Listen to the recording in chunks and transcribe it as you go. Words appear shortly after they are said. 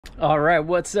All right,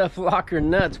 what's up, locker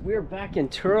nuts? We're back in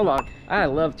Turlock. I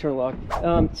love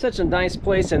Turlock. Such a nice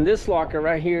place, and this locker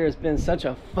right here has been such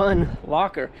a fun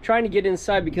locker. Trying to get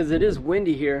inside because it is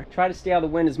windy here. Try to stay out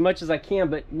of the wind as much as I can,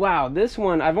 but wow, this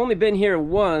one, I've only been here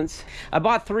once. I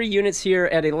bought 3 units here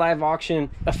at a live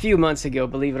auction a few months ago,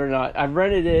 believe it or not. I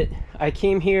rented it. I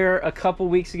came here a couple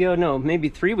weeks ago, no, maybe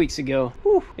 3 weeks ago,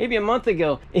 maybe a month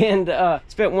ago, and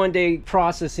spent one day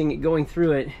processing it, going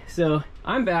through it. So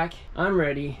I'm back, I'm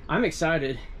ready, I'm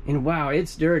excited, and wow,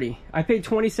 it's dirty. I paid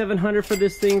 $2,700 for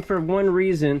this thing for one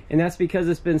reason, and that's because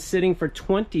it's been sitting for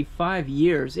 25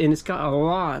 years, and it's got a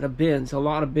lot of bins,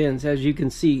 as you can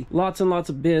see. Lots and lots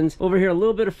of bins. Over here, a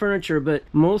little bit of furniture, but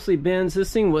mostly bins.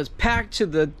 This thing was packed to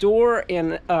the door,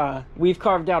 and we've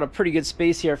carved out a pretty good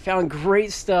space here. Found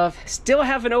great stuff. Still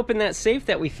haven't opened that safe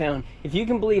that we found, if you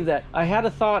can believe that. I had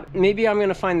a thought, maybe I'm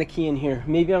gonna find the key in here.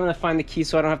 Maybe I'm gonna find the key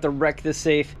so I don't have to wreck the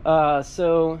safe.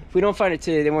 So if we don't find it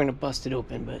today, then we're gonna bust it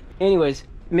open. But anyways,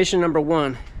 mission number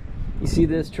 1. You see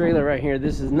this trailer right here?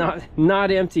 This is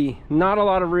not empty. Not a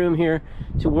lot of room here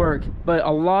to work, but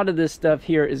a lot of this stuff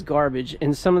here is garbage,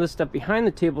 and some of the stuff behind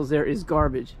the tables there is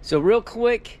garbage. So real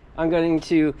quick, I'm going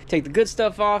to take the good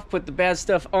stuff off, put the bad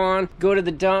stuff on, go to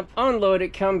the dump, unload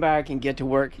it, come back, and get to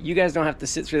work. You guys don't have to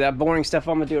sit through that boring stuff.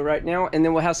 I'm gonna do it right now, and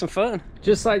then we'll have some fun.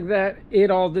 Just like that, it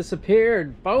all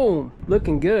disappeared. Boom.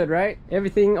 Looking good, right?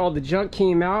 Everything, all the junk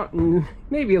came out, and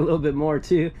maybe a little bit more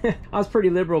too. I was pretty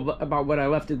liberal about what I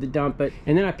left at the dump,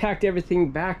 and then I packed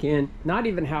everything back in, not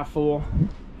even half full.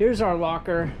 Here's our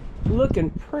locker. Looking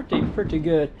pretty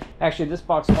good. Actually, this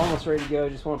box is almost ready to go.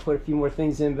 Just want to put a few more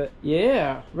things in, but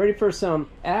yeah, ready for some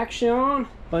action.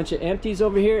 Bunch of empties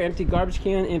over here, empty garbage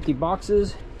can, empty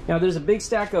boxes. Now there's a big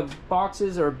stack of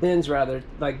boxes, or bins rather,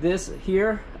 like this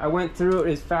here. I went through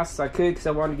it as fast as I could because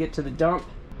I wanted to get to the dump.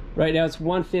 Right now it's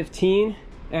 1:15.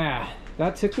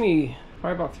 That took me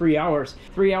probably about 3 hours.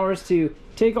 3 hours to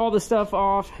take all the stuff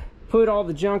off, put all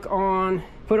the junk on,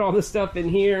 put all the stuff in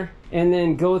here, and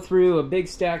then go through a big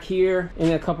stack here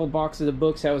and a couple boxes of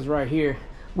books that was right here.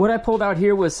 What I pulled out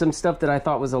here was some stuff that I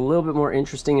thought was a little bit more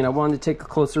interesting, and I wanted to take a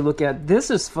closer look at.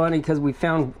 This is funny because we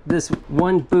found this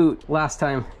one boot last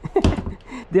time.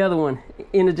 The other one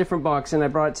in a different box, and I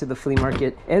brought it to the flea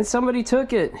market, and somebody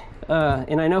took it.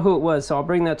 And I know who it was, so I'll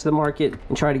bring that to the market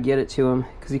and try to get it to him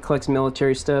because he collects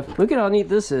military stuff. Look at how neat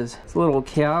this is. It's a little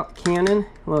cannon,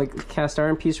 like cast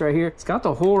iron piece right here. It's got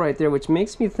the hole right there, which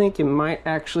makes me think it might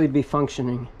actually be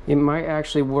functioning. It might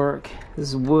actually work. This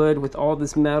is wood with all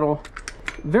this metal.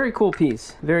 Very cool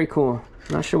piece, very cool.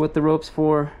 Not sure what the rope's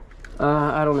for.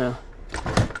 I don't know.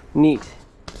 Neat.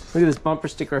 Look at this bumper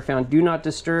sticker I found. Do not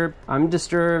disturb. I'm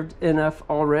disturbed enough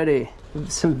already.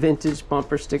 Some vintage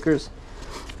bumper stickers.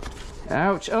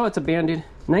 Ouch. Oh, it's a Band-Aid.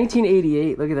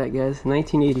 1988. Look at that, guys.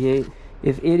 1988.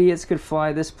 If idiots could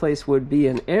fly, this place would be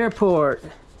an airport.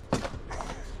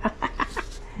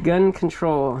 Gun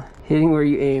control. Hitting where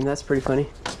you aim. That's pretty funny.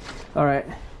 All right.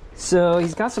 So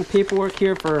he's got some paperwork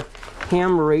here for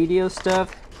ham radio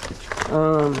stuff.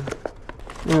 Oh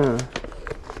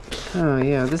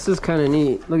yeah, this is kind of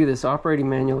neat. Look at this operating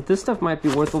manual. This stuff might be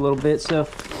worth a little bit, so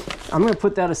I'm gonna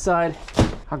put that aside.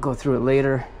 I'll go through it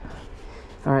later.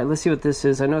 All right, let's see what this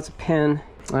is. I know it's a pen.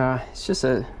 It's just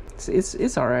a,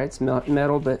 it's all right. It's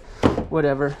metal, but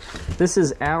whatever. This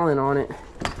is Allen on it.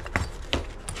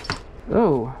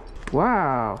 Oh,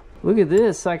 wow. Look at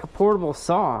this, like a portable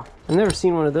saw. I've never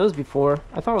seen one of those before.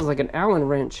 I thought it was like an Allen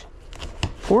wrench.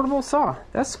 Portable saw,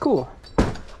 that's cool.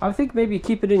 I think maybe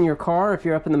keep it in your car if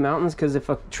you're up in the mountains, because if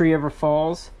a tree ever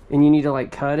falls and you need to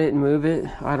like cut it and move it,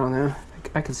 I don't know.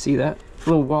 I could see that.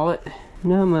 Little wallet.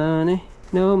 No money,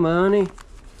 no money.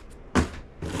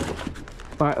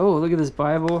 Oh, look at this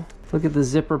Bible. Look at the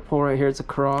zipper pull right here. It's a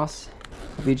cross.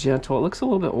 Be gentle. It looks a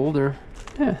little bit older.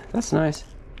 Yeah, that's nice.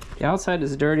 The outside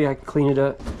is dirty. I can clean it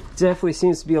up. Definitely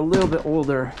seems to be a little bit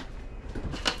older.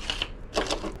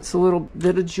 It's a little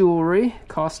bit of jewelry.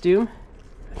 Costume.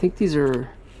 I think these are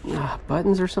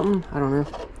buttons or something. I don't know.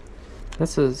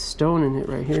 That's a stone in it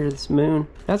right here. This moon.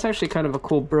 That's actually kind of a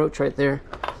cool brooch right there.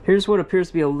 Here's what appears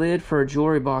to be a lid for a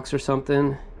jewelry box or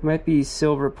something. Might be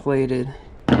silver plated.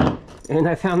 And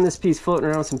I found this piece floating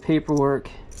around, some paperwork.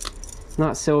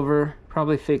 Not silver,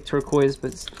 probably fake turquoise,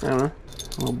 but I don't know.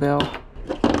 A little bell.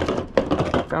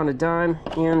 Found a dime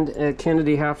and a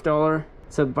Kennedy $50.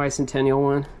 It's a bicentennial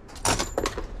one.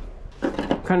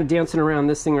 I'm kind of dancing around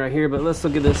this thing right here, but let's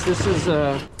look at this. This is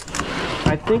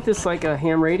I think this is like a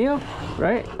ham radio,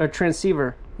 right? A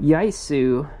transceiver.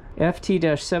 Yaesu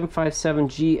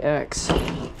FT-757GX.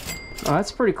 Oh,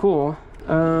 that's pretty cool.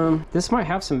 This might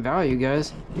have some value,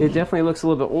 guys. It definitely looks a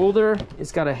little bit older.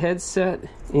 It's got a headset,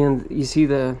 and you see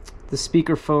the The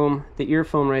speaker foam, the ear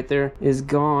foam right there is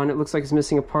gone. It looks like it's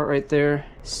missing a part right there.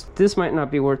 This might not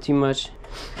be worth too much.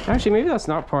 Actually, maybe that's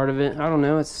not part of it. I don't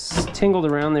know. It's tangled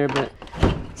around there, but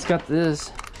it's got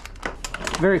this.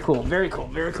 Very cool, very cool,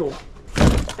 very cool.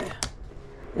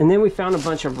 And then we found a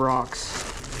bunch of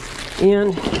rocks.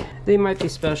 And they might be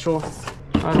special.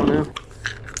 I don't know.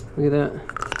 Look at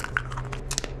that.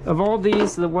 Of all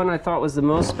these, the one I thought was the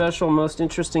most special, most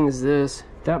interesting is this.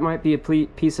 That might be a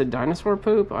piece of dinosaur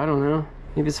poop. I don't know.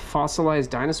 Maybe it's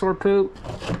fossilized dinosaur poop.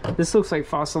 This looks like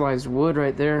fossilized wood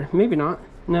right there. Maybe not.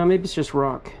 No, maybe it's just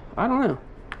rock. I don't know.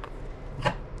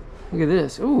 Look at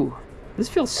this. Ooh, this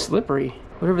feels slippery.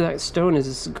 Whatever that stone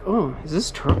is. Oh, is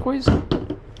this turquoise?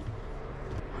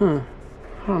 Huh.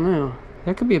 I don't know.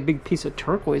 That could be a big piece of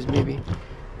turquoise, maybe.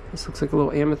 This looks like a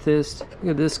little amethyst.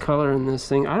 Look at this color in this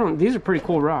thing. These are pretty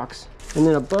cool rocks. And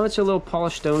then a bunch of little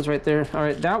polished stones right there. All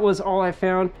right, that was all I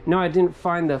found. No, I didn't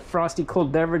find the frosty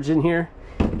cold beverage in here.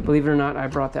 Believe it or not, I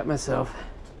brought that myself.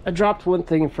 I dropped one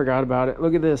thing and forgot about it.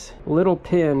 Look at this little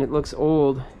pin. It looks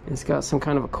old. It's got some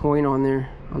kind of a coin on there.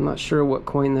 I'm not sure what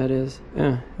coin that is.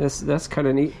 Yeah, that's kind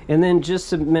of neat. And then just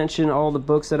to mention all the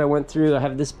books that I went through, I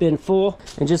have this bin full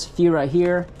and just a few right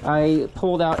here. I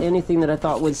pulled out anything that I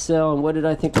thought would sell. And what did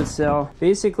I think would sell?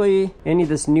 Basically, any of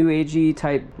this new agey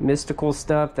type mystical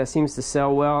stuff that seems to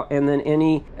sell well. And then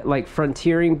any like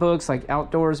frontiering books, like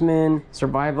Outdoorsman,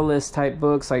 survivalist type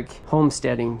books, like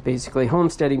homesteading, basically.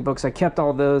 Homesteading books. I kept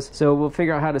all those. So we'll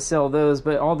figure out how to sell those.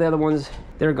 But all the other ones,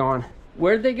 they're gone.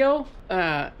 Where'd they go?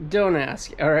 Don't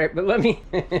ask. All right, but let me,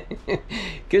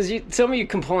 because some of you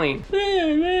complain.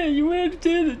 Man, you went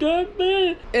to the dump,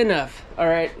 man. Enough. All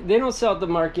right, they don't sell at the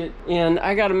market, and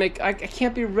I gotta make. I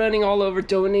can't be running all over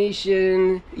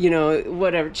donation, you know,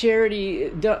 whatever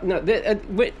charity. No,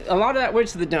 a lot of that went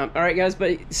to the dump. All right, guys,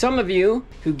 but some of you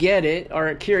who get it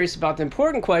are curious about the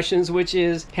important questions, which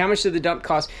is how much did the dump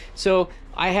cost? So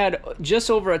I had just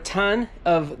over a ton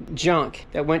of junk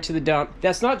that went to the dump.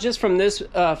 That's not just from this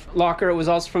locker. It was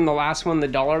also from the last one, the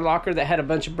dollar locker that had a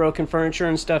bunch of broken furniture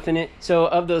and stuff in it. So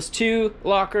of those 2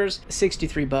 lockers,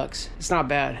 63 bucks. It's not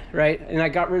bad, right? And I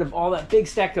got rid of all that big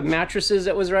stack of mattresses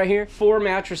that was right here. 4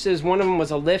 mattresses. One of them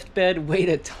was a lift bed, weighed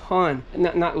a ton.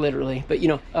 Not literally, but you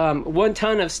know, 1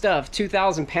 ton of stuff,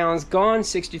 2,000 pounds gone,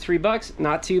 63 bucks.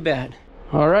 Not too bad.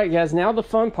 All right, guys, now the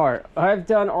fun part. I've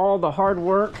done all the hard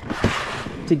work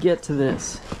to get to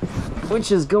this,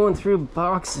 which is going through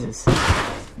boxes.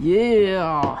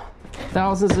 Yeah,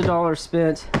 thousands of dollars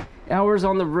spent, hours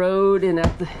on the road and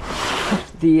at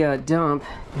the dump.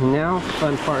 And now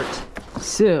fun part.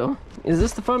 So is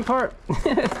this the fun part?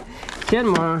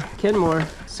 Kenmore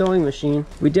sewing machine.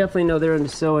 We definitely know they're into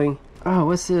sewing. Oh,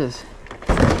 what's this?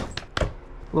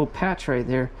 Little patch right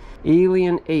there.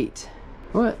 Alien 8.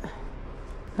 What?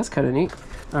 That's kind of neat.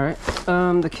 All right,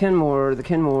 the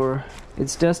Kenmore.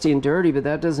 It's dusty and dirty, but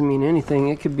that doesn't mean anything.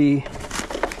 It could be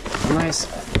a nice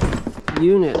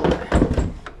unit.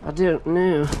 I don't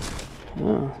know.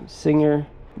 Oh, Singer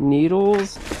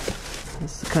needles.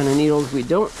 That's the kind of needles we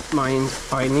don't mind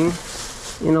finding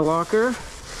in a locker.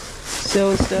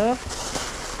 Sewing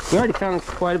stuff. We already found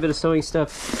quite a bit of sewing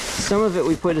stuff. Some of it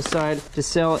we put aside to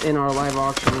sell in our live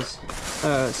auctions.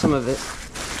 Some of it.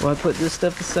 Will I put this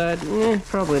stuff aside?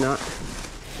 Probably not.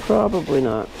 Probably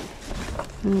not.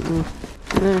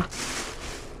 Nah.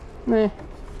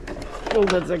 We'll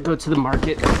let that go to the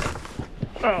market.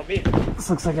 Oh man, this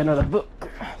looks like another book.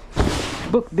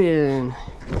 Book bin.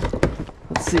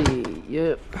 Let's see.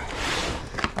 Yep.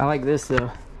 I like this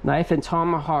though. Knife and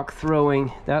tomahawk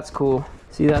throwing. That's cool.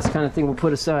 See, that's the kind of thing we'll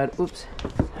put aside. Oops.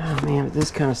 Oh man,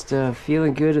 this kind of stuff.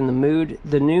 Feeling good in the mood.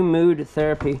 The new mood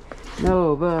therapy.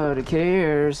 Nobody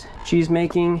cares. Cheese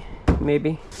making,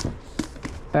 maybe.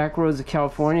 Back roads of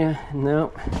California.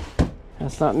 Nope.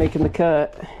 That's not making the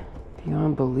cut.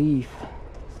 Beyond belief.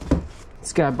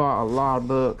 This guy bought a lot of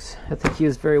books. I think he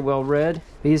was very well read.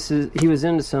 He was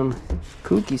into some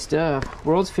kooky stuff.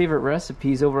 World's favorite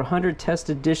recipes. Over 100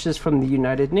 tested dishes from the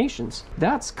United Nations.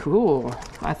 That's cool.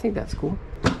 I think that's cool.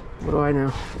 What do I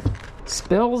know?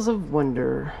 Spells of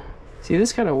Wonder. See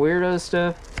this kind of weirdo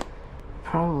stuff?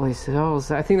 Probably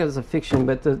sells. I think that was a fiction,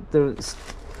 but the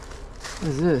what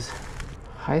is this?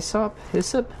 Hyssop?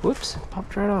 Whoops,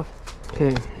 popped right off.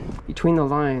 Okay, Between the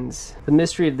Lines. The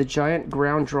Mystery of the Giant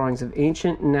Ground Drawings of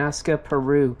Ancient Nazca,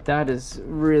 Peru. That is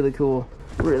really cool.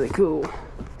 Really cool.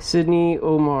 Sydney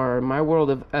Omar, My World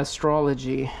of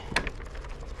Astrology.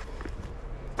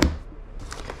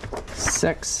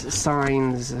 Sex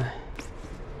Signs.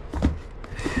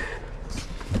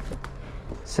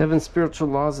 7 Spiritual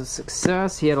Laws of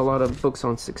Success. He had a lot of books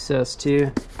on success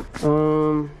too.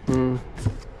 Oh,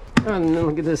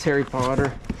 look at this Harry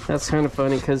Potter. That's kind of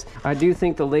funny because I do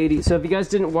think the lady, so if you guys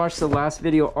didn't watch the last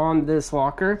video on this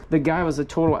locker, the guy was a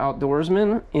total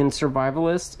outdoorsman and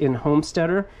survivalist and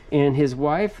homesteader, and his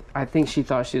wife, I think she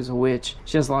thought she was a witch.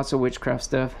 She has lots of witchcraft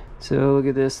stuff. So look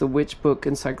at this, the Witch Book,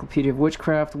 Encyclopedia of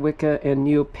Witchcraft, Wicca, and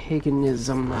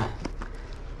Neo-Paganism.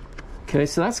 Okay,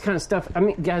 so that's kind of stuff. I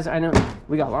mean, guys, I know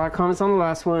we got a lot of comments on the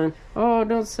last one. Oh,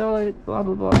 don't sell it, blah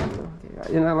blah blah.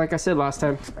 You know, like I said last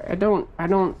time, I don't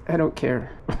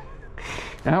care.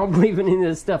 I don't believe in any of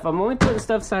this stuff. I'm only putting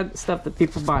stuff that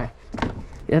people buy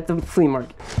at the flea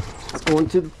market. It's going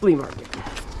to the flea market.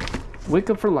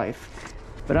 Wicca for life.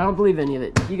 But I don't believe any of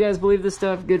it. If you guys believe this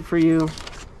stuff, good for you.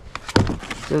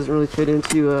 It doesn't really fit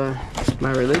into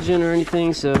my religion or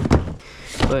anything, so.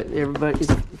 But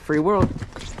everybody's free world.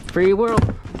 Free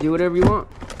world. Do whatever you want.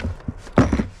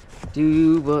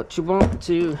 Do what you want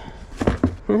to.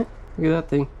 Look at that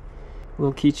thing.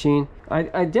 Little keychain.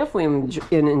 I definitely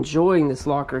am enjoying this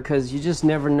locker because you just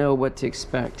never know what to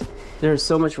expect. There's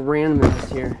so much randomness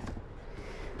here.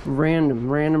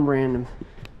 Random.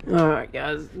 Alright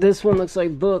guys, this one looks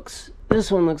like books. This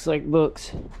one looks like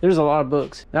books. There's a lot of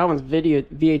books. That one's video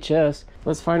VHS.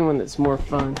 Let's find one that's more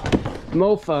fun.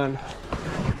 Mo fun.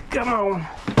 Come on.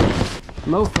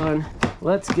 Mo fun.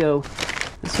 Let's go.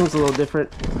 This one's a little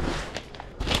different.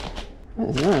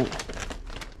 What is that?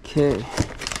 Okay.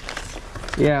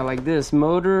 Yeah, like this.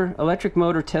 Electric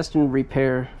motor test and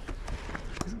repair.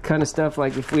 Kind of stuff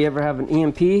like if we ever have an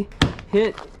EMP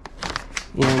hit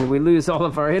and we lose all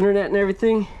of our internet and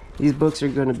everything, these books are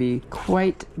going to be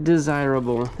quite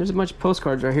desirable. There's a bunch of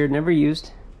postcards right here, never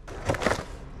used.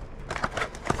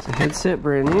 It's a headset,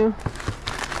 brand new.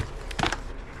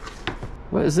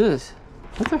 What is this?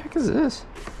 What the heck is this?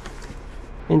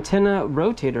 Antenna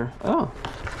rotator. Oh,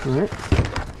 all right.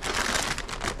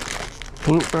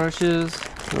 Paint brushes.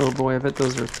 Oh boy, I bet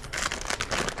those are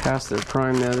past their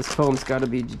prime now. This foam's got to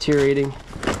be deteriorating.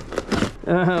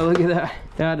 Oh, look at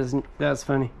that. That's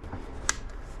funny.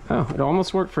 Oh, it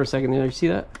almost worked for a second there. You see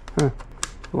that? Huh.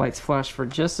 The lights flashed for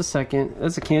just a second.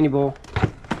 That's a candy bowl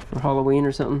for Halloween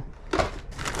or something.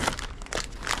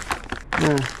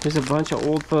 There's a bunch of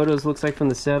old photos, looks like from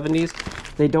the 70s.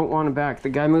 They don't want them back. The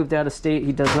guy moved out of state.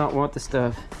 He does not want the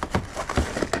stuff.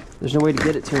 There's no way to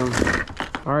get it to him.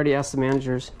 I already asked the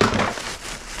managers.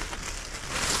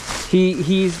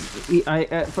 The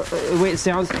way it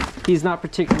sounds, he's not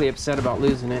particularly upset about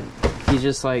losing it. He's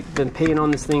just like been paying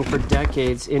on this thing for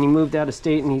decades, and he moved out of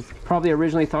state, and he probably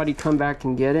originally thought he'd come back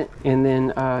and get it, and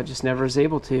then just never was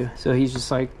able to. So he's just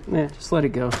like, just let it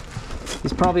go.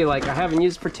 He's probably like, I haven't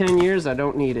used it for 10 years, I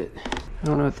don't need it. I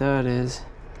don't know what that is.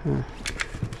 Huh.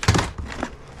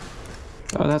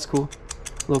 Oh, that's cool.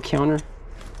 Little counter.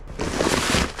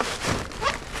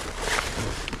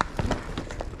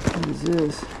 What is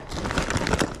this?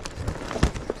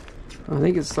 I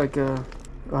think it's like it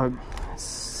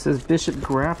says Bishop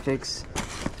Graphics.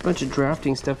 A bunch of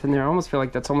drafting stuff in there. I almost feel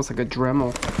like that's almost like a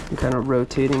Dremel kind of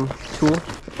rotating tool.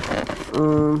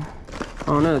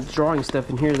 Oh no, drawing stuff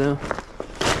in here though.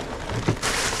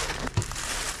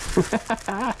 Look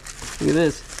at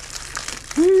this.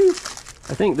 Woo.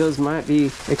 I think those might be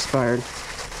expired.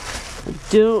 I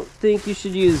don't think you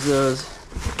should use those.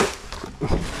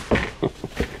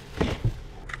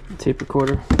 Tape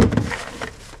recorder.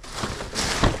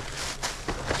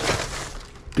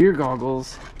 Beer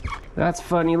goggles. That's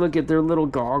funny. Look at their little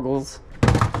goggles.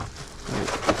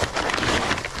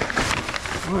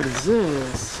 What is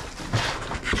this?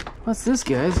 What's this,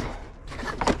 guys?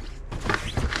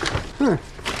 Huh.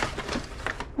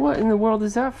 What in the world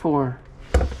is that for?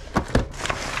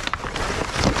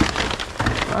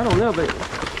 I don't know, but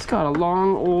it's got a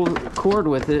long old cord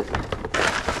with it.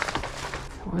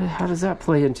 How does that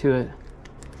play into it?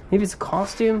 Maybe it's a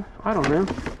costume? I don't know.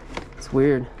 It's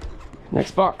weird.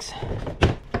 Next box.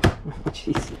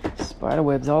 Jeez, spider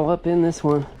webs all up in this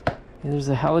one. There's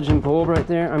a halogen bulb right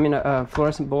there. I mean a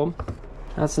fluorescent bulb.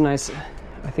 That's a nice,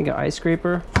 I think, an ice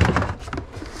scraper.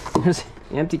 There's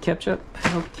empty ketchup.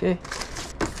 Okay.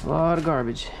 A lot of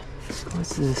garbage.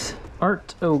 What's this?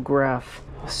 Artograph.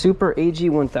 Super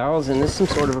AG1000. This is some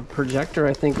sort of a projector,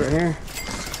 I think, right here.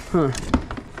 Huh.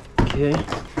 Okay.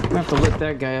 I'm gonna have to lift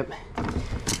that guy up.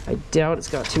 I doubt it's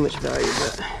got too much value,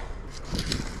 but...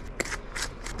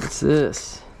 What's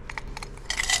this?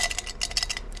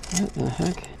 What the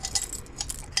heck?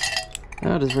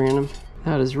 That is random.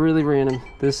 That is really random.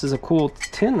 This is a cool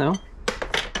tin, though.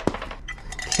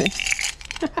 Okay.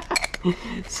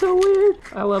 So weird.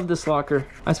 I love this locker.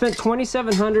 I spent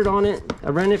 $2,700 on it. I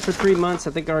rented it for 3 months.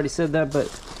 I think I already said that, but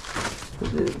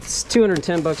it's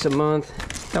 210 bucks a month.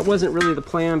 That wasn't really the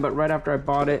plan, but right after I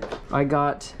bought it, I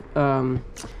got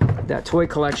that toy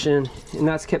collection, and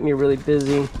that's kept me really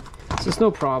busy. So it's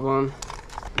no problem.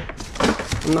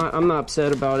 I'm not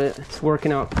upset about it. It's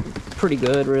working out pretty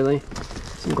good, really.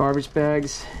 Some garbage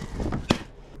bags,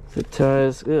 zip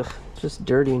ties. Ugh, just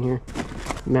dirty in here.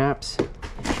 Maps.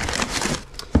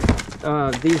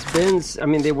 These bins, I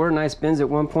mean, they were nice bins at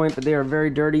one point, but they are very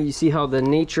dirty. You see how the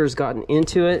nature's gotten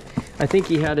into it. I think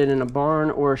he had it in a barn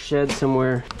or a shed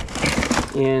somewhere,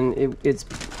 and it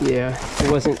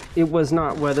was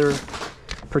not weather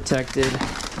protected.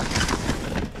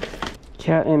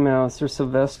 Cat and mouse, or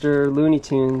Sylvester, Looney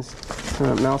Tunes,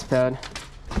 mouse pad.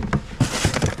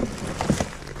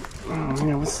 Oh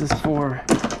man, what's this for?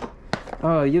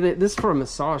 Oh, this is for a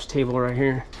massage table right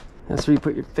here. That's where you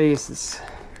put your face.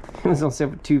 It was on sale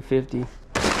for $2.50.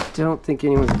 Don't think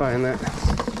anyone's buying that.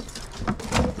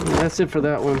 That's it for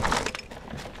that one.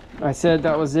 I said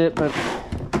that was it, but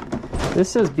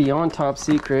this says Beyond Top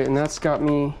Secret, and that's got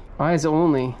me eyes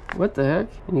only. What the heck?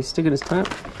 And he's sticking his tongue.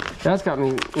 That's got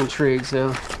me intrigued. So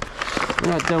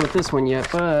we're not done with this one yet,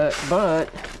 but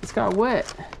it's got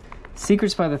wet.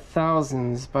 Secrets by the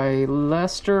Thousands by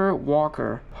Lester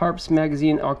Walker. Harps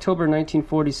Magazine, October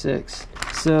 1946.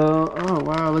 So, oh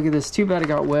wow, look at this. Too bad it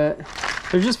got wet.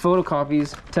 They're just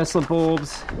photocopies. Tesla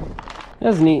bulbs.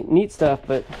 That's neat stuff,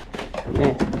 but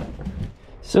man.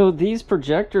 So these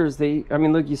projectors, I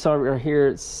mean, look, you saw right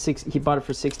here, he bought it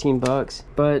for 16 bucks,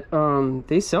 but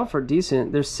they sell for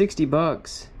decent. They're 60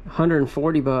 bucks,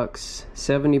 140 bucks,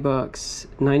 70 bucks,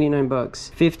 99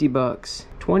 bucks, 50 bucks,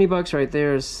 20 bucks right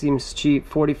there seems cheap,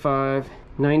 45,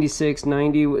 96,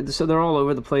 90. So they're all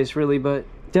over the place really, but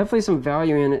definitely some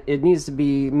value in it. It needs to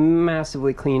be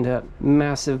massively cleaned up.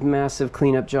 Massive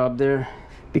cleanup job there.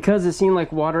 Because it seemed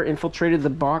like water infiltrated the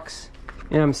box.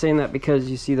 And I'm saying that because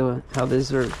you see how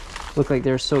these look like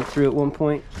they're soaked through at one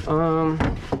point. I'm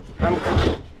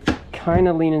kind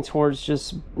of leaning towards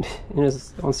just, it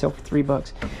is on sale for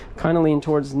 $3. Kind of leaning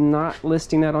towards not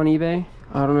listing that on eBay.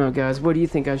 I don't know, guys. What do you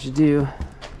think I should do?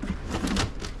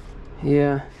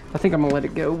 Yeah, I think I'm gonna let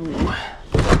it go.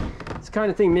 It's the kind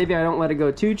of thing, maybe I don't let it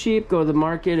go too cheap. Go to the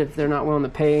market if they're not willing to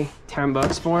pay 10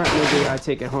 bucks for it. Maybe I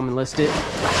take it home and list it.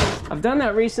 I've done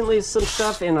that recently, some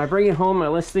stuff, and I bring it home, I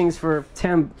list things for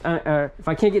 10, if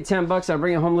I can't get 10 bucks, I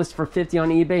bring it home, list for 50 on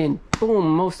eBay, and boom,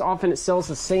 most often it sells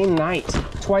the same night.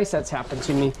 Twice that's happened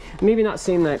to me. Maybe not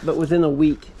same night, but within a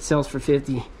week, it sells for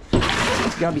 50. You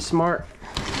gotta be smart.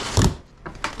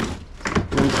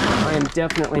 And I am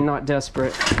definitely not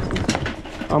desperate.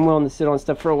 I'm willing to sit on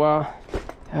stuff for a while.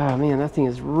 Oh man, that thing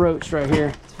is roached right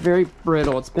here. It's very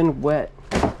brittle, it's been wet.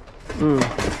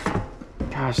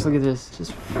 Gosh, look at this,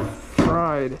 just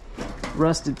fried,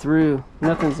 rusted through.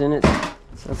 Nothing's in it,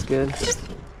 so that's good.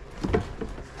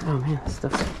 Oh man, this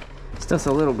stuff's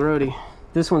a little grody.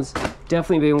 This one's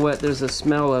definitely being wet. There's a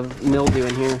smell of mildew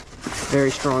in here,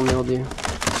 very strong mildew.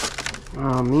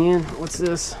 Oh man, what's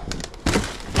this?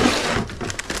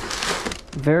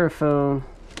 Verifone.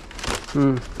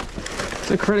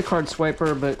 It's a credit card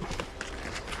swiper, but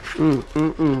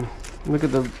look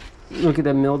at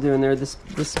the mildew in there. This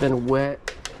has been wet.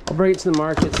 I'll bring it to the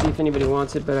market, see if anybody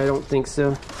wants it, but I don't think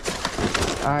so.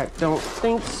 I don't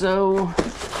think so.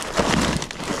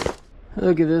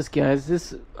 Look at this,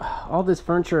 guys. All this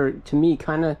furniture to me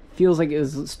kind of feels like it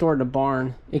was stored in a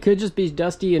barn. It could just be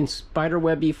dusty and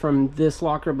spiderwebby from this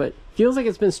locker, but feels like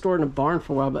it's been stored in a barn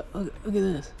for a while. But look at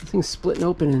this. This thing's splitting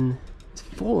open and it's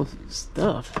full of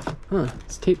stuff. Huh,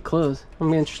 it's taped closed.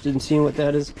 I'm interested in seeing what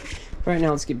that is. Right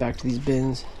now, let's get back to these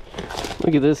bins.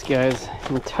 Look at this, guys.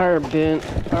 Entire bin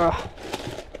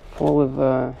full of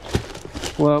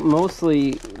well,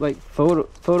 mostly like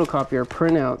photocopier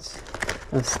printouts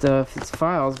of stuff. It's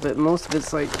files, but most of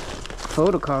it's like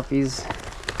photocopies.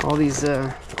 All these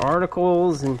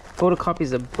articles and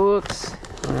photocopies of books.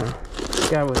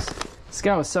 This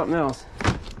guy was something else.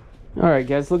 All right,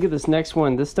 guys, look at this next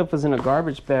one. This stuff was in a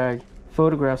garbage bag.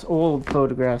 Photographs, old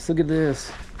photographs. Look at this.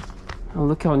 Oh,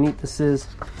 look how neat this is.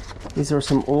 These are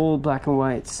some old black and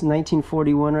whites.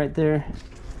 1941 right there.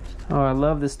 Oh, I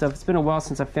love this stuff. It's been a while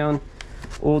since I found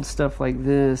old stuff like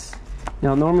this.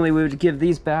 Now, normally we would give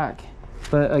these back.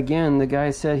 But again, the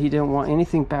guy said he didn't want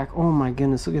anything back. Oh my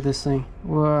goodness, look at this thing.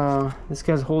 Wow, this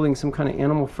guy's holding some kind of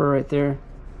animal fur right there.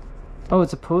 Oh,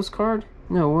 it's a postcard?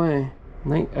 No way.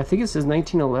 I think it says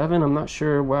 1911, I'm not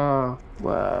sure. Wow.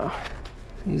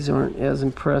 These aren't as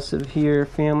impressive here.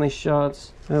 Family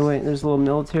shots. Oh wait, there's a little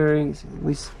military. At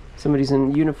least somebody's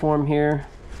in uniform here.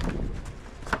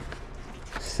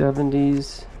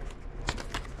 70s.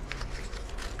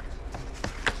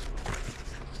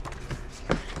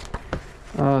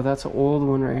 Oh, that's an old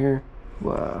one right here.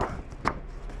 Wow.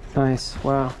 Nice.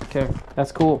 Wow. Okay,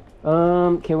 that's cool.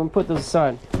 Okay, we'll put those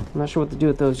aside. I'm not sure what to do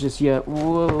with those just yet.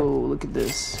 Whoa, look at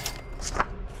this.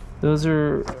 Those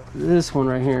are this one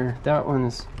right here. That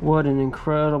one's, what an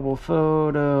incredible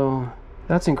photo.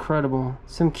 That's incredible.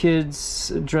 Some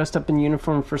kids dressed up in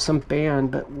uniform for some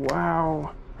band, but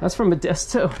wow. That's from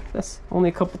Modesto. That's only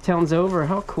a couple towns over.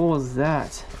 How cool is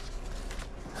that?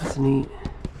 That's neat.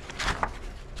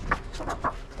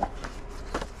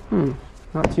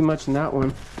 Not too much in that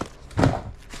one.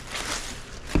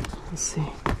 Let's see.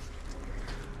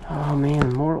 Oh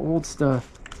man, more old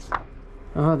stuff.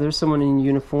 Oh, there's someone in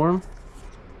uniform.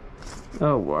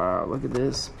 Oh wow, look at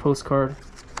this postcard.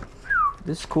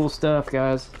 This is cool stuff,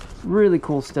 guys. Really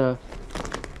cool stuff.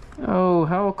 Oh,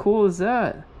 how cool is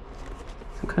that?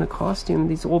 Some kind of costume.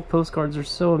 These old postcards are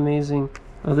so amazing.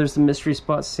 Oh, there's the mystery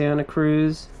spot Santa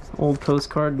Cruz. Old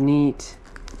postcard, neat.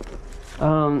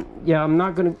 Yeah, I'm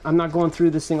not going through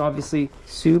this thing obviously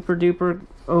super duper.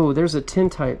 Oh, there's a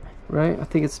tintype, right? I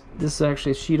think this is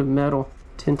actually a sheet of metal.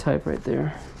 Tintype right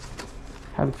there.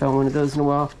 Haven't found one of those in a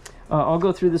while. I'll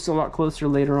go through this a lot closer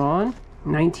later on.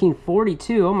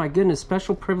 1942, oh my goodness,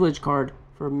 special privilege card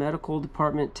for medical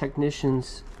department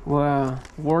technicians. Wow,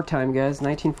 wartime, guys,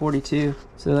 1942.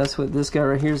 So that's what this guy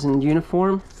right here is in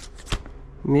uniform.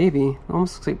 Maybe,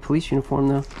 almost looks like police uniform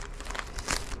though.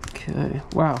 Okay,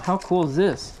 wow, how cool is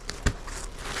this?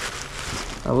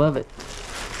 I love it.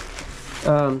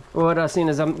 What I was saying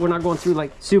is we're not going through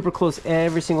like super close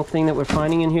every single thing that we're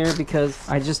finding in here because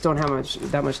I just don't have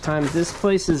that much time. This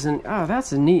place is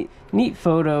that's a neat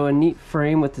photo, a neat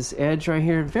frame with this edge right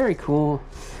here. Very cool.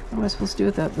 What am I supposed to do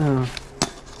with that though?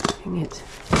 Dang it.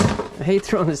 I hate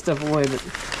throwing this stuff away, but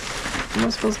what am I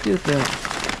supposed to do with that?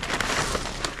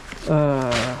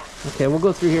 Okay, we'll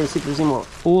go through here and see if there's any more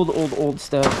old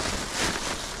stuff.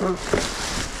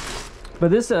 But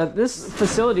this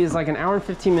facility is like an hour and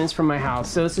 15 minutes from my house,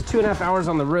 so it's 2.5 hours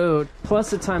on the road,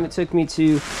 plus the time it took me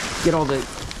to get all the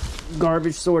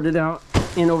garbage sorted out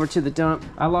and over to the dump.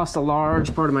 I lost a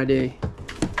large part of my day,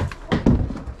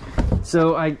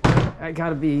 so I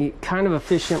gotta be kind of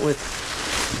efficient with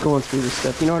going through this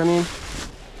stuff. You know what I mean?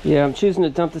 Yeah, I'm choosing to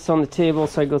dump this on the table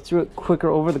so I go through it quicker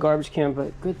over the garbage can.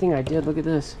 But good thing I did. Look at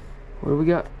this. What do we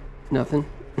got? Nothing.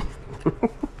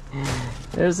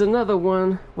 There's another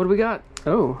one. What do we got?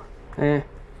 Oh,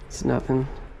 it's nothing.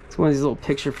 It's one of these little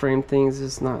picture frame things.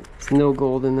 It's no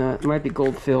gold in that. It might be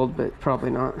gold filled, but probably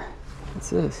not.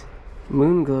 What's this?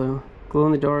 Moon glow. Glow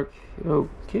in the dark.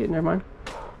 Okay, never mind.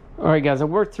 All right, guys, I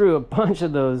worked through a bunch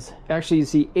of those. Actually, you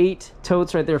see 8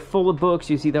 totes right there full of books.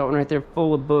 You see that one right there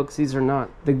full of books. These are not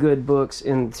the good books,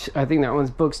 and I think that one's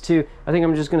books too. I think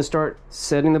I'm just gonna start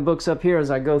setting the books up here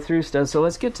as I go through stuff. So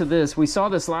let's get to this. We saw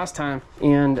this last time,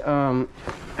 and oh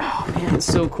man, it's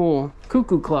so cool.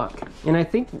 Cuckoo clock. And I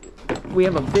think we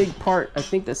have a big part, I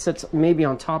think, that sits maybe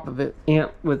on top of it,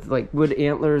 with like wood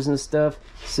antlers and stuff.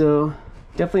 So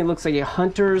definitely looks like a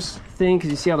hunter's thing, because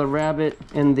you see how the rabbit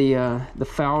and the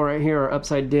fowl right here are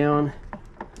upside down,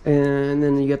 and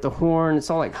then you got the horn. It's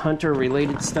all like hunter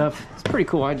related stuff. It's pretty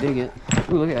cool. I dig it.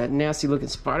 Ooh, look at that nasty looking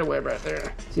spider web right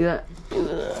there. See that?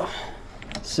 Ugh.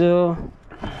 So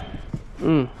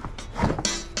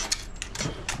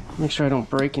make sure I don't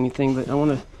break anything, but I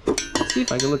want to see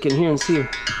if I can look in here and see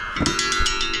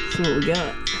what we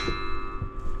got.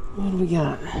 What do we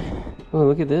got? Oh,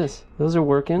 look at this. Those are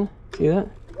working. See that?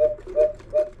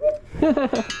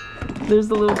 There's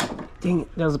the little, dang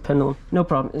it, that was a pendulum. No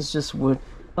problem, it's just wood.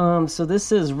 So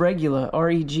this is Regula,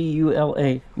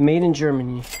 R-E-G-U-L-A, made in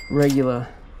Germany, Regula.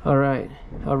 All right,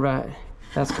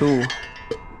 that's cool.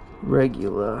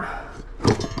 Regula.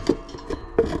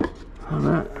 All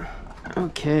right,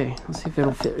 okay, let's see if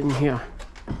it'll fit in here.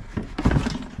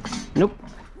 Nope.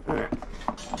 All right,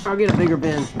 I'll get a bigger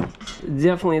bin.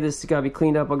 Definitely this has got to be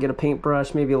cleaned up. I'll get a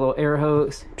paintbrush, maybe a little air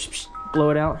hose,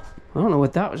 blow it out. I don't know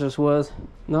what that just was.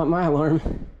 Not my alarm.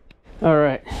 All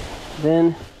right,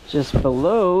 then just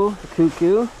below the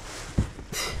cuckoo,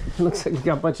 it looks like we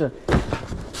got a bunch of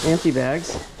empty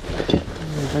bags.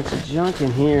 There's a bunch of junk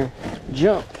in here.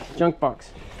 Junk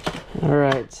box. All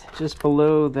right, just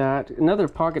below that, another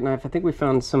pocket knife. I think we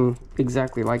found some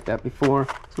exactly like that before.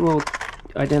 Some little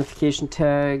identification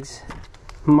tags.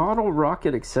 Model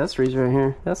rocket accessories right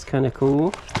here. That's kind of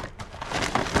cool.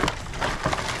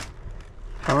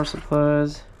 Power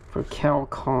supplies for Cal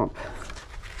Comp.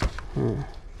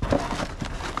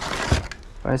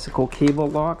 Bicycle cable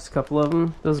locks, a couple of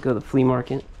them. Those go to the flea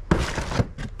market.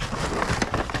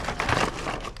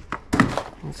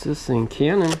 What's this thing?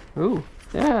 Canon. Oh,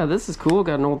 yeah, this is cool.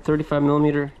 Got an old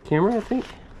 35mm camera, I think.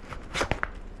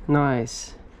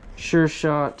 Nice. Sure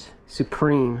Shot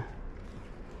Supreme.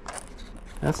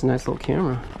 That's a nice little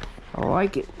camera. I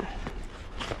like it.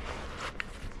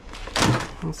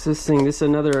 What's this thing? This is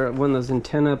another one of those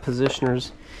antenna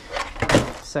positioners.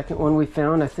 Second one we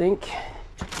found, I think.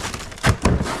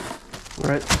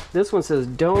 Right. This one says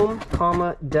dome,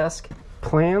 comma, desk,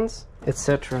 plans,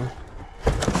 etc.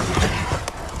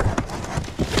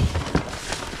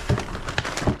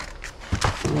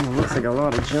 Looks like a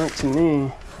lot of junk to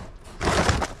me.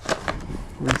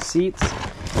 Receipts.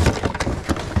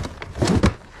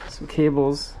 Some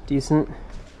cables, decent.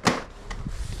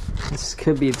 This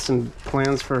could be some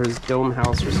plans for his dome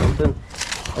house or something.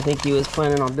 I think he was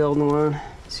planning on building one.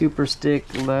 Super stick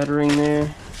lettering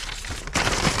there.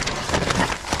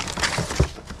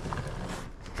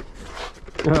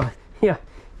 Oh, yeah.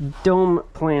 Dome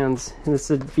plans. And this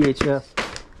is VHF.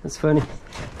 That's funny.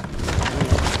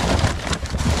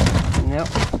 Yep.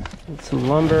 And some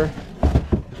lumber.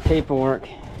 Paperwork.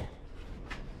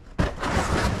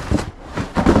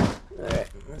 Alright,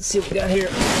 let's see what we got here.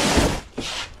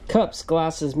 Cups,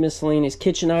 glasses, miscellaneous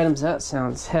kitchen items. That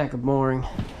sounds heck boring.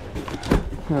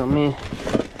 Oh man,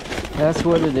 that's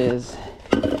what it is.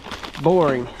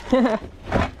 Boring. Yeah,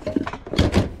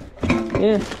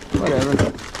 whatever.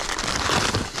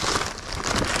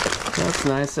 That's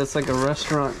nice. That's like a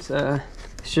restaurant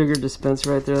sugar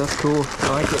dispenser right there. That's cool. I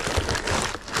like it.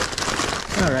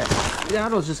 Alright,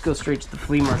 that'll just go straight to the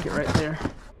flea market right there.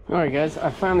 Alright guys,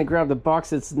 I finally grabbed a box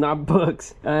that's not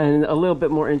books and a little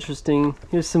bit more interesting.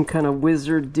 Here's some kind of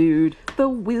wizard dude. The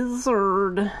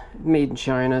Wizard. Made in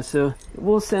China, so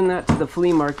we'll send that to the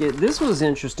flea market. This was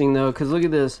interesting though, because look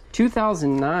at this.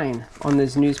 2009 on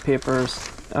these newspapers.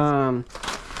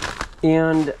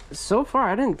 And so far,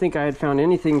 I didn't think I had found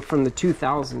anything from the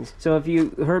 2000s. So if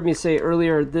you heard me say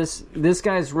earlier, this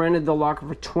guy's rented the locker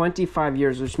for 25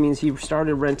 years, which means he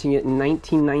started renting it in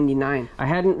 1999. I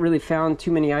hadn't really found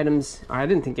too many items. I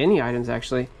didn't think any items,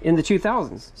 actually, in the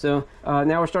 2000s. So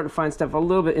now we're starting to find stuff a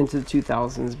little bit into the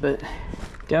 2000s. But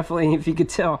definitely, if you could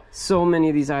tell, so many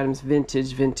of these items,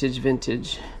 vintage, vintage,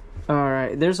 vintage.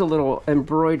 Alright, there's a little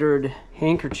embroidered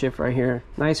handkerchief right here.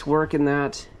 Nice work in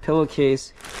that.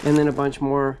 Pillowcase, and then a bunch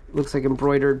more, looks like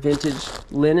embroidered vintage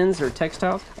linens or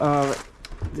textiles.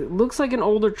 It looks like an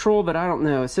older troll, but I don't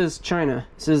know. It says China.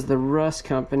 It says the Rust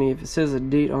Company. If it says a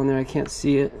date on there, I can't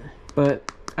see it.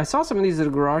 But I saw some of these at a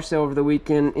garage sale over the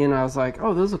weekend, and I was like,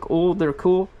 oh, those look old. They're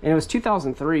cool. And it was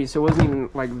 2003, so it wasn't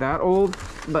even like that old.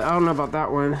 But I don't know about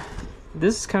that one.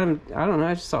 This is kind of, I don't know,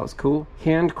 I just thought it was cool.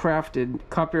 Handcrafted,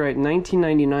 copyright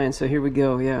 1999, so here we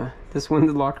go, yeah. This one,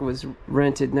 the locker was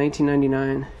rented,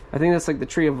 1999. I think that's like the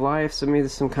Tree of Life, so maybe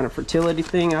there's some kind of fertility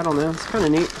thing, I don't know. It's kind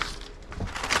of neat.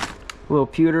 A little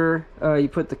pewter, you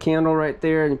put the candle right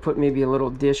there, and you put maybe a little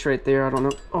dish right there, I don't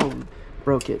know. Oh,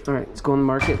 broke it. All right, let's go on the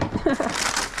market.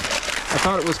 I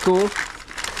thought it was cool,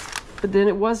 but then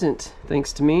it wasn't,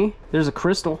 thanks to me. There's a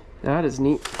crystal. That is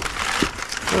neat.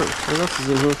 Oh, what else is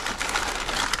in here?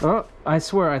 Oh, I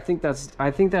swear, I think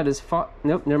that is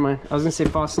nope, never mind. I was gonna say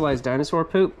fossilized dinosaur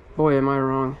poop. Boy, am I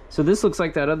wrong. So this looks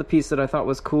like that other piece that I thought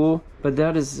was cool, but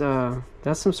that is,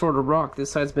 that's some sort of rock.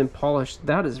 This side's been polished.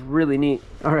 That is really neat.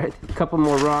 All right, a couple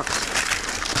more rocks.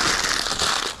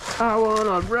 I want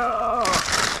a rock.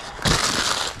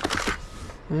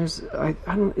 There's, I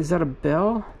don't, is that a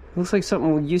bell? Looks like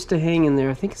something we used to hang in there.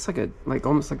 I think it's like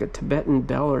almost like a Tibetan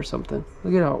bell or something.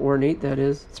 Look at how ornate that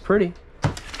is. It's pretty.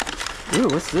 Ooh,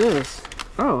 what's this?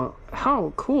 Oh,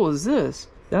 how cool is this?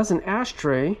 That's an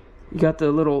ashtray. You got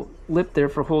the little lip there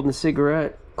for holding a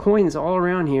cigarette. Coins all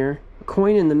around here. A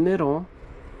coin in the middle.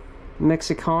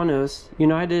 Mexicanos.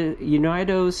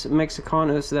 Unidos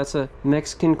Mexicanos. That's a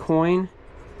Mexican coin.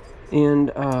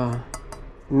 And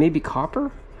maybe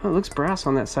copper? Oh, it looks brass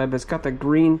on that side, but it's got the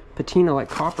green patina like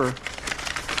copper.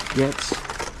 Yet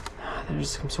there's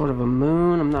some sort of a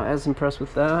moon. I'm not as impressed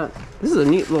with that. This is a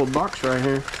neat little box right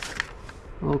here.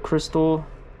 A little crystal.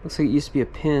 Looks like it used to be a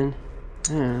pin.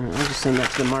 I'll just send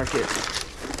that to the market.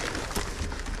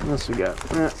 What else we got?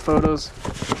 Photos.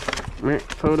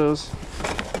 Photos.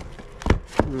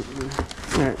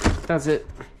 Alright, that's it.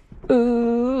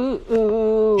 Ooh,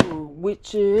 ooh,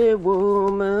 witchy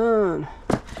woman.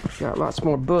 Got lots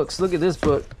more books. Look at this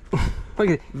book. Look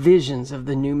at Visions of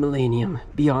the New Millennium,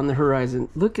 Beyond the Horizon.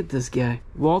 Look at this guy.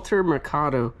 Walter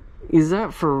Mercado. Is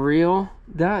that for real?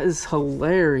 That is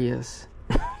hilarious.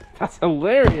 That's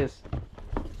hilarious.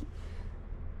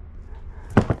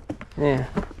 Yeah.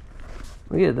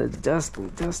 Look at the dust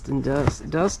and dust and dust.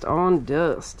 Dust on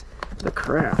dust. The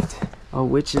Craft. A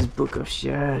Witch's Book of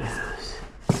Shadows.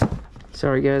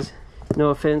 Sorry guys. No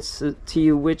offense to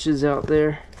you witches out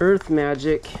there. Earth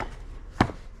Magic.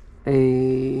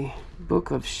 A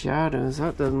Book of Shadows.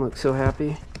 That doesn't look so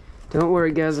happy. Don't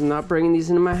worry, guys. I'm not bringing these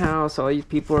into my house. All you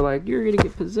people are like, you're gonna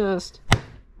get possessed.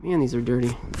 Man, these are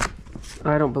dirty.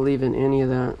 I don't believe in any of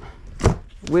that.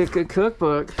 Wicca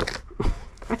cookbook.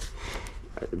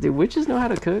 Do witches know how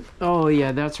to cook? Oh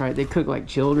yeah, that's right. They cook like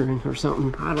children or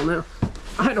something. I don't know.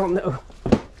 I don't know.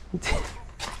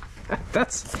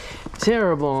 That's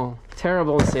terrible.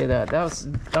 Terrible to say that. That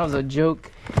was a joke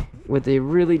with a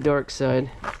really dark side.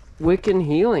 Wiccan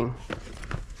healing.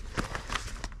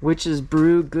 Witches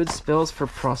brew good spells for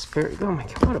prosperity. Oh my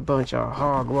god, what a bunch of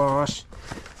hogwash.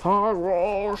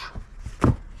 Hogwash.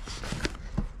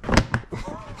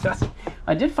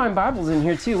 I did find Bibles in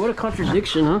here too. What a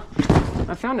contradiction, huh?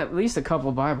 I found at least a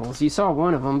couple Bibles. You saw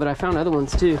one of them, but I found other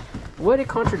ones too. What a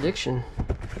contradiction.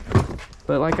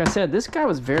 But like I said, this guy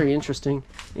was very interesting.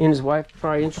 And his wife,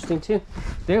 probably interesting too.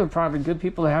 They were probably good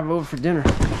people to have over for dinner.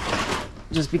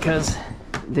 Just because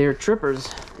they're trippers.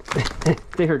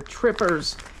 They're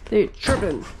trippers. They're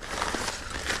tripping.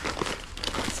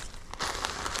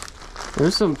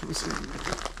 There's some,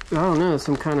 I don't know,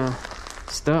 some kind of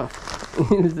stuff.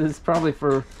 This is probably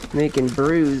for making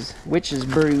brews. Witch's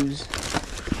brews.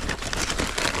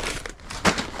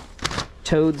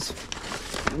 Toad's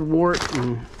wort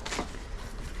and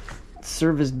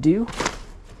service due.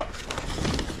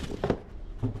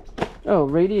 Oh,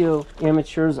 radio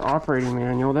amateurs operating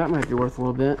manual. That might be worth a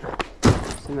little bit.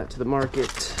 Send that to the market.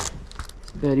 It's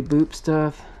Betty Boop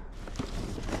stuff.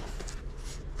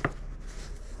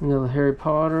 Another Harry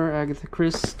Potter, Agatha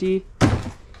Christie.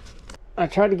 I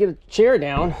tried to get a chair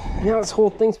down. Now this whole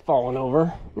thing's falling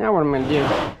over. Now what am I gonna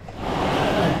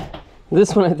do?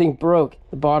 This one I think broke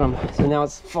the bottom, so now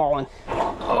it's falling.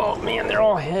 Oh man, they're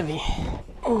all heavy.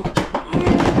 Oh.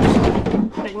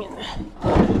 Dang it.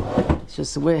 It's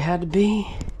just the way it had to be.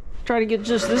 Try to get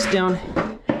just this down.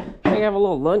 I have a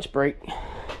little lunch break.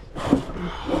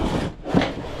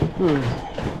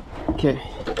 Okay.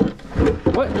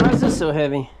 What? Why is this so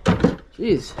heavy?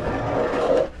 Jeez.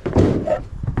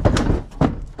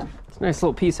 It's a nice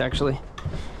little piece, actually.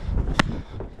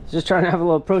 Just trying to have a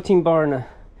little protein bar and a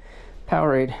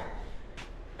Powerade.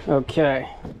 Okay.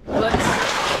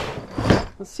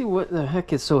 Let's see what the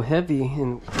heck is so heavy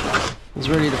and is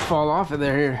ready to fall off of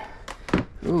there here.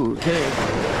 Ooh, okay.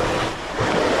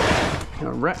 Got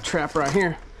a rat trap right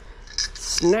here.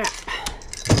 Snap.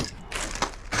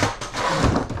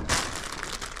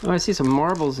 Oh, I see some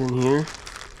marbles in here.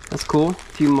 That's cool. A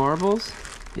few marbles.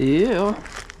 Yeah.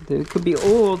 They could be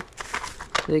old.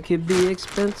 They could be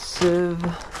expensive.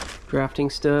 Drafting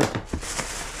stuff.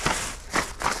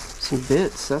 Some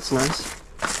bits. That's nice.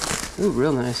 Ooh,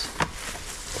 real nice.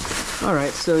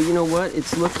 Alright, so you know what?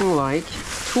 It's looking like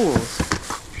tools.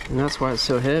 And that's why it's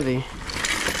so heavy.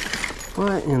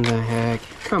 What in the heck?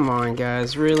 Come on,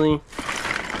 guys. Really?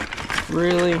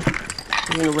 Really?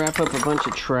 I'm gonna wrap up a bunch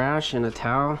of trash in a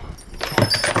towel?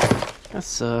 That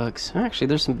sucks. Actually,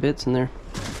 there's some bits in there.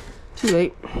 Too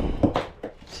late.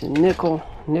 It's a nickel.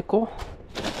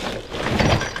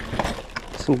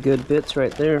 Some good bits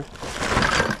right there.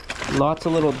 Lots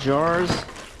of little jars.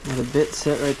 With a bit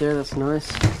set right there. That's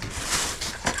nice.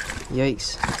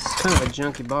 Yikes. It's kind of a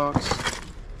junky box.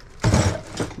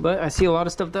 But I see a lot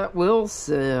of stuff that will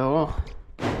sell.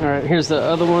 Alright, here's the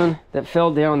other one that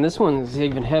fell down. This one is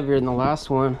even heavier than the last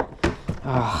one.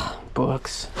 Ah,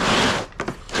 books.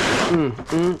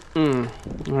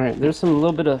 Alright, there's a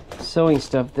little bit of sewing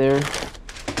stuff there.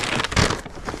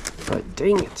 But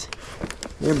dang it.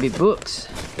 There'd be books.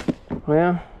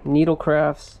 Well, needle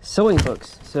crafts, sewing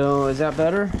books. So is that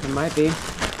better? It might be.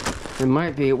 It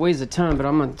might be. It weighs a ton, but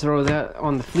I'm gonna throw that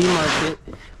on the flea market,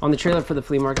 on the trailer for the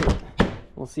flea market.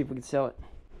 We'll see if we can sell it.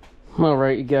 All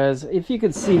right, you guys, if you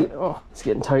could see, oh, it's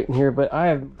getting tight in here, but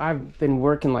I've been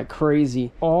working like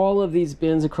crazy. All of these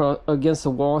bins across against the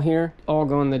wall here, all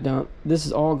go in the dump. This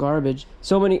is all garbage.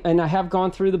 So many, and I have gone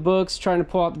through the books, trying to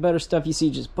pull out the better stuff. You see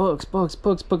just books.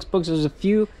 There's a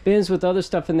few bins with other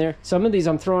stuff in there. Some of these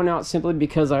I'm throwing out simply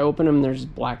because I open them, there's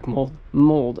black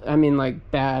mold. I mean,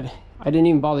 like bad. I didn't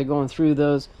even bother going through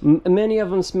those. Many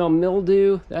of them smell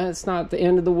mildew. That's not the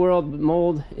end of the world, but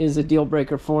mold is a deal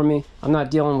breaker for me. I'm not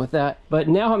dealing with that. But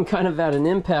now I'm kind of at an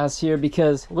impasse here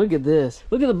because look at this.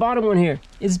 Look at the bottom one here.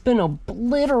 It's been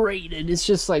obliterated. It's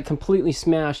just like completely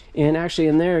smashed. And actually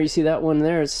in there, you see that one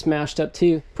there, it's smashed up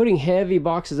too. Putting heavy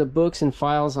boxes of books and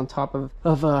files on top of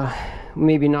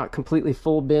maybe not completely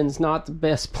full bins, not the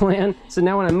best plan. So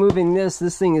now when I'm moving this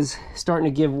thing is starting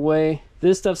to give way.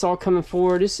 This stuff's all coming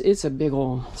forward. It's a big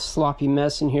old sloppy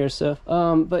mess in here. So,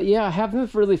 but yeah, I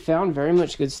haven't really found very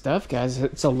much good stuff, guys.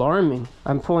 It's alarming.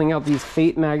 I'm pulling out these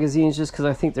Fate magazines just because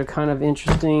I think they're kind of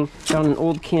interesting. Found an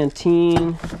old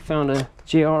canteen. Found a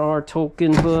J.R.R.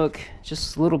 Tolkien book.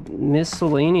 Just little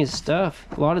miscellaneous stuff.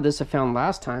 A lot of this I found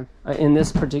last time in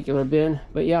this particular bin.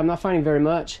 But yeah, I'm not finding very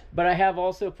much. But I have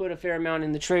also put a fair amount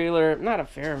in the trailer. Not a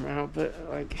fair amount, but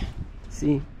like,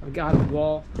 see, I've got a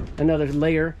wall, another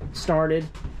layer started.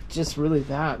 Just really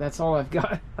that's all I've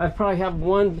got. I probably have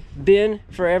one bin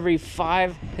for every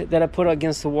 5 that I put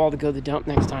against the wall to go to the dump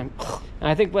next time. And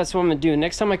I think that's what I'm gonna do.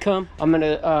 Next time I come, I'm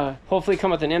gonna hopefully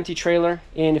come with an empty trailer,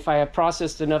 and if I have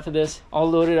processed enough of this, I'll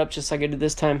load it up just like I did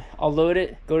this time. I'll load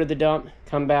it, go to the dump,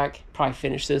 come back, probably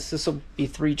finish this. This will be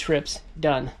 3 trips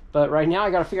done. But right now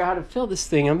I gotta figure out how to fill this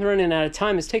thing. I'm running out of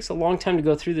time. This takes a long time to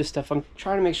go through this stuff. I'm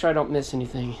trying to make sure I don't miss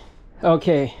anything.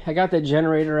 Okay, I got that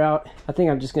generator out. I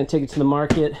think I'm just gonna take it to the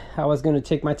market. I was gonna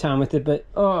take my time with it, but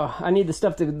oh, I need the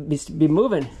stuff to be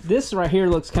moving. This right here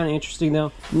looks kind of interesting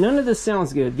though. None of this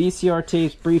sounds good. VCR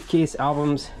tapes, briefcase,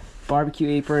 albums, barbecue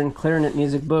apron, clarinet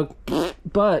music book.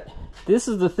 But this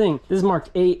is the thing. This is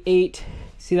marked A8.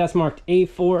 See, that's marked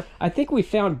A4. I think we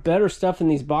found better stuff in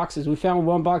these boxes. We found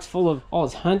one box full of all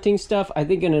his hunting stuff. I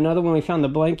think in another one we found the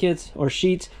blankets or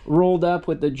sheets rolled up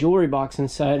with the jewelry box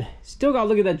inside. Still gotta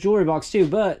look at that jewelry box too,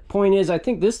 but point is, I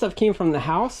think this stuff came from the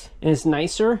house and it's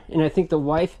nicer, and I think the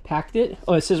wife packed it.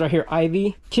 Oh, it says right here,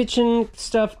 Ivy. Kitchen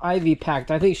stuff, Ivy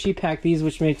packed. I think she packed these,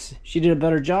 which makes she did a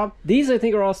better job. These I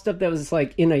think are all stuff that was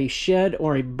like in a shed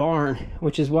or a barn,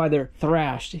 which is why they're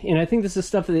thrashed. And I think this is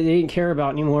stuff that they didn't care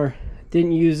about anymore.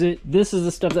 Didn't use it. This is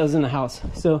the stuff that was in the house.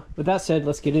 So with that said,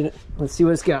 let's get in it. Let's see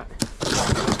what it's got.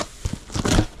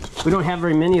 We don't have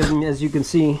very many of them, as you can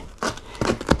see,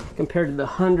 compared to the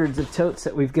hundreds of totes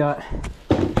that we've got.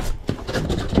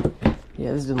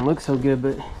 Yeah, this doesn't look so good,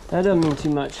 but that doesn't mean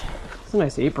too much. It's a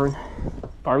nice apron.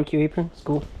 Barbecue apron. It's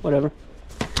cool. Whatever.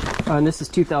 And this is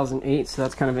 2008, so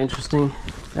that's kind of interesting.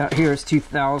 Out here is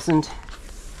 2000.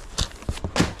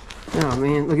 Oh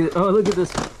man, look at it. Oh, look at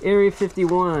this Area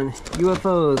 51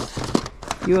 UFOs.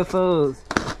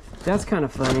 That's kind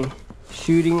of funny.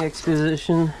 Shooting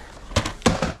exposition.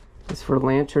 It's for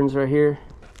lanterns right here.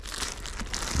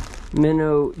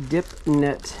 Minnow dip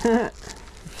net.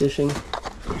 Fishing. It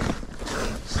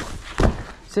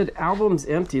said album's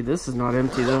empty. This is not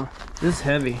empty though. This is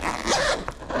heavy.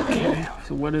 Okay,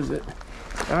 so what is it?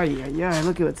 Oh yeah,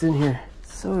 look at what's in here.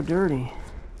 It's so dirty.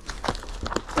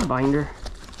 A binder.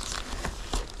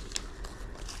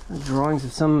 Drawings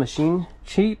of some machine.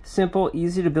 Cheap, simple,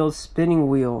 easy to build spinning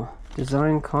wheel.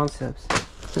 Design concepts.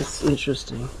 That's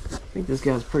interesting. I think this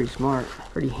guy's pretty smart.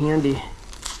 Pretty handy.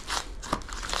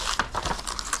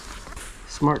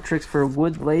 Smart tricks for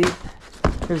wood lathe.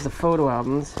 Here's the photo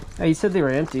albums. Oh, you said they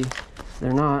were empty.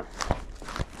 They're not.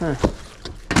 Huh.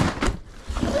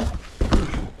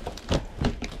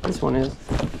 This one is.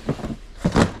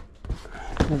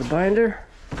 Another binder.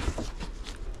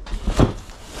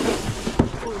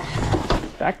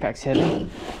 Backpack's heavy.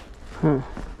 Huh.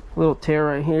 Little tear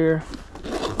right here.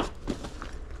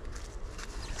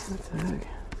 What the heck?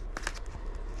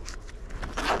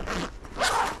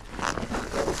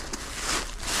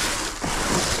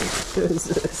 What is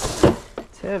this?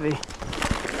 It's heavy.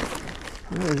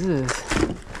 What is this?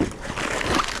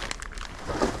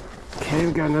 Okay,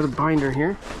 we got another binder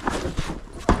here.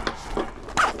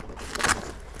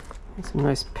 Some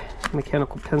nice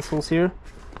mechanical pencils here.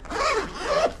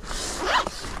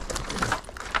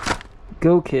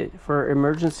 Go kit for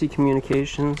emergency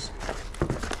communications.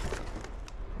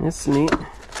 That's neat.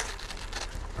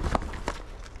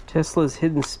 Tesla's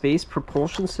hidden space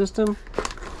propulsion system.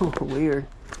 Oh, weird.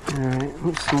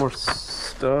 Alright, some more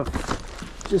stuff.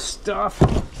 Just stuff.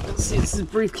 Let's see, this is a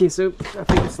briefcase. Oh, I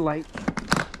think it's light.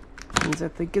 Means I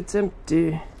think it's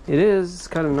empty. It is. It's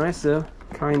kind of nice though.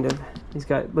 Kind of. He's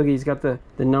got, look, he's got the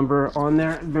number on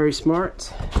there. Very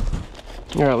smart.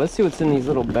 Alright, let's see what's in these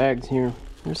little bags here.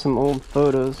 There's some old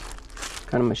photos,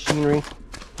 kind of machinery.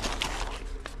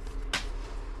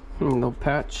 Little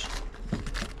patch.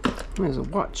 There's a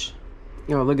watch.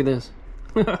 Oh, look at this.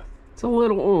 It's a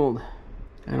little old.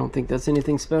 I don't think that's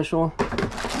anything special.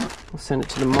 We'll send it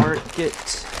to the market.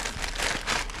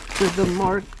 To the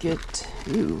market.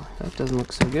 Ooh, that doesn't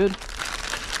look so good.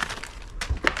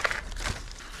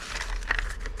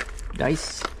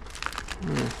 Dice.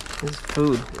 This is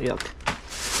food. Yuck.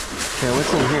 Okay,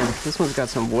 what's in here? This one's got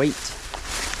some weight.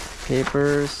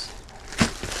 Papers.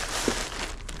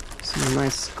 Some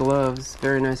nice gloves.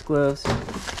 Very nice gloves.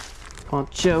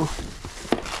 Poncho.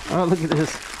 Oh, look at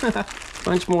this.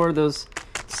 Bunch more of those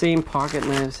same pocket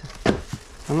knives.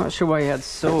 I'm not sure why he had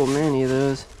so many of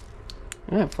those.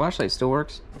 Yeah, flashlight still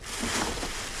works.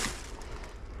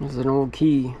 This is an old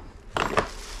key.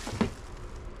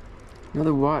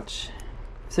 Another watch.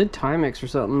 It said Timex or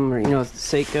something, or you know,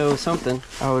 Seiko something.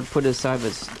 I would put it aside, but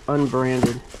it's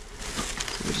unbranded.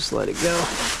 So we'll just let it go.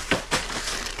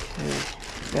 Okay,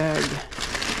 bag.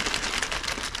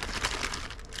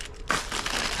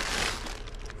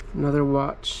 Another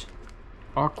watch.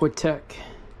 Aquatech.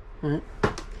 Alright.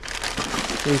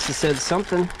 At least it said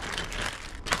something.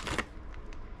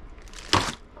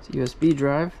 It's a USB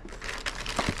drive.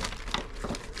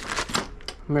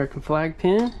 American flag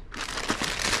pin.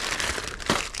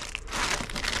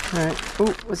 Alright.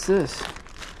 Oh, what's this?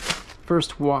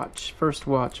 First watch. First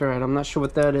watch. Alright, I'm not sure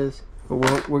what that is.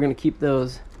 But we're going to keep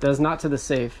those. That is not to the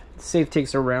safe. The safe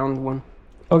takes a round one.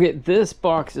 Okay, this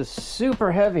box is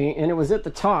super heavy and it was at the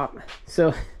top.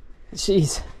 So,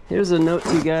 jeez. Here's a note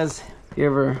to you guys. If you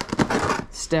ever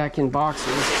stack in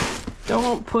boxes,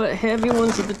 don't put heavy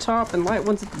ones at the top and light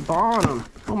ones at the bottom.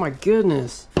 Oh my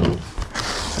goodness.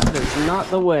 That is not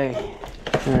the way.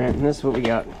 Alright, and this is what we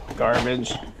got.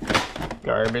 Garbage.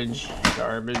 Garbage.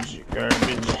 Garbage.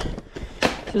 Garbage.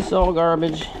 This is all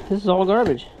garbage. This is all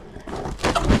garbage.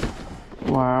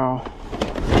 Wow.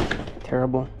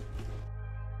 Terrible.